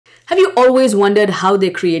Have you always wondered how they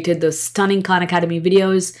created those stunning Khan Academy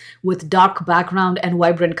videos with dark background and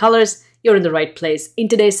vibrant colors? You're in the right place. In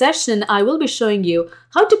today's session, I will be showing you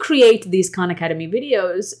how to create these Khan Academy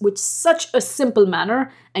videos with such a simple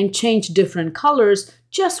manner and change different colors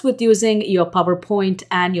just with using your PowerPoint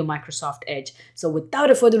and your Microsoft Edge. So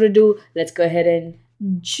without further ado, let's go ahead and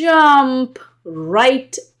jump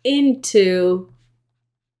right into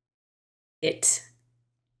it.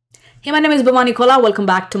 Hey, my name is Bhavani Kola. Welcome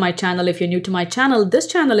back to my channel. If you're new to my channel, this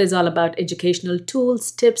channel is all about educational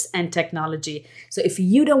tools, tips, and technology. So if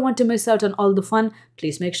you don't want to miss out on all the fun,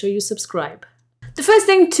 please make sure you subscribe. The first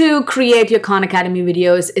thing to create your Khan Academy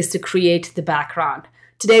videos is to create the background.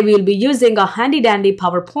 Today, we will be using a handy dandy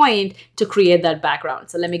PowerPoint to create that background.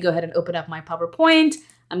 So let me go ahead and open up my PowerPoint.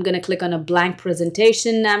 I'm going to click on a blank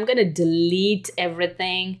presentation. I'm going to delete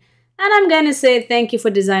everything. And I'm going to say, thank you for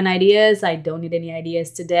design ideas. I don't need any ideas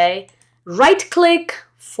today. Right click,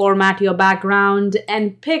 format your background,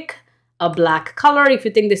 and pick a black color. If you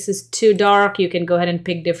think this is too dark, you can go ahead and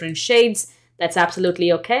pick different shades. That's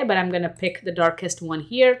absolutely okay, but I'm going to pick the darkest one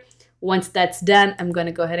here. Once that's done, I'm going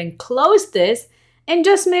to go ahead and close this. And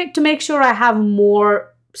just to make sure I have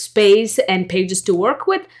more space and pages to work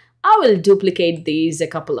with, I will duplicate these a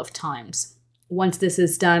couple of times. Once this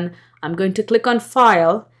is done, I'm going to click on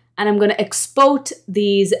File. And I'm going to export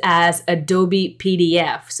these as Adobe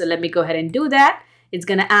PDF. So let me go ahead and do that. It's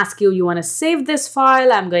going to ask you want to save this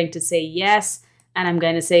file. I'm going to say yes. And I'm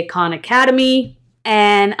going to say Khan Academy.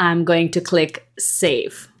 And I'm going to click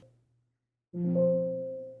Save.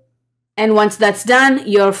 And once that's done,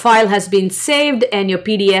 your file has been saved and your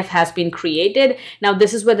PDF has been created. Now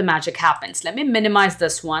this is where the magic happens. Let me minimize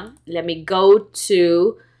this one. Let me go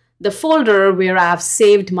to the folder where I have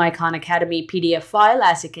saved my Khan Academy PDF file.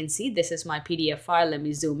 As you can see, this is my PDF file. Let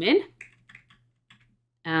me zoom in.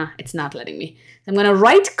 It's not letting me. I'm going to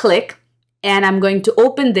right click and I'm going to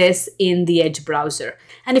open this in the Edge browser.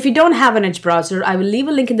 And if you don't have an Edge browser, I will leave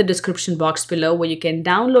a link in the description box below where you can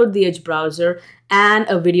download the Edge browser and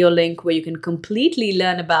a video link where you can completely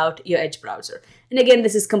learn about your Edge browser. And again,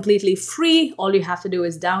 this is completely free. All you have to do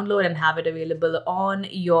is download and have it available on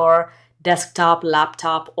your desktop,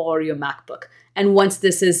 laptop, or your MacBook. And once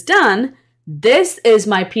this is done, this is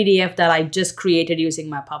my PDF that I just created using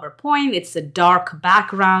my PowerPoint. It's a dark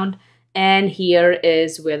background. And here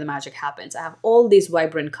is where the magic happens. I have all these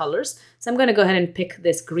vibrant colors. So I'm going to go ahead and pick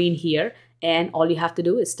this green here. And all you have to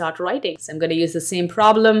do is start writing. So I'm going to use the same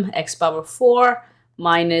problem, x power 4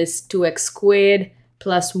 minus 2x squared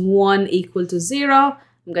plus 1 equal to 0.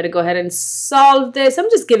 I'm going to go ahead and solve this. I'm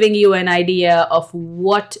just giving you an idea of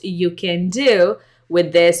what you can do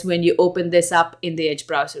with this when you open this up in the Edge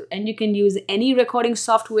browser. And you can use any recording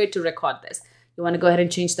software to record this. You want to go ahead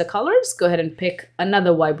and change the colors? Go ahead and pick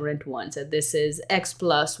another vibrant one. So this is x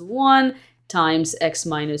plus 1 times x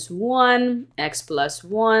minus 1, x plus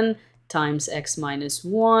 1 times x minus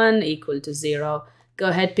 1 equal to 0. Go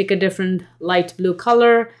ahead, pick a different light blue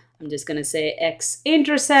color. I'm just going to say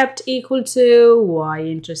x-intercept equal to,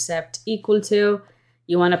 y-intercept equal to.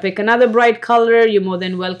 You want to pick another bright color, you're more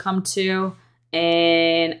than welcome to.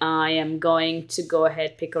 And I am going to go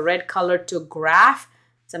ahead, pick a red color to graph.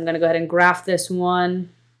 So I'm going to go ahead and graph this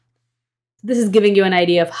one. This is giving you an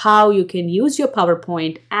idea of how you can use your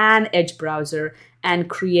PowerPoint and Edge browser and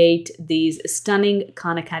create these stunning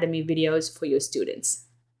Khan Academy videos for your students.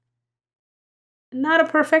 Not a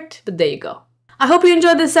perfect, but there you go. I hope you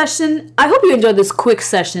enjoyed this session. I hope you enjoyed this quick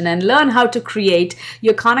session and learn how to create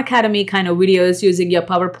your Khan Academy kind of videos using your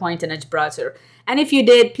PowerPoint and Edge browser. And if you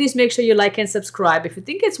did, please make sure you like and subscribe. If you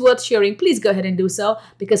think it's worth sharing, please go ahead and do so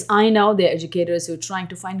because I know there are educators who are trying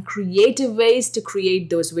to find creative ways to create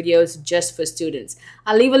those videos just for students.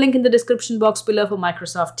 I'll leave a link in the description box below for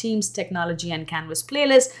Microsoft Teams, Technology, and Canvas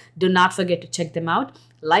playlist. Do not forget to check them out.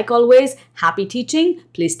 Like always, happy teaching.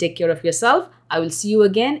 Please take care of yourself. I will see you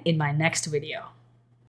again in my next video.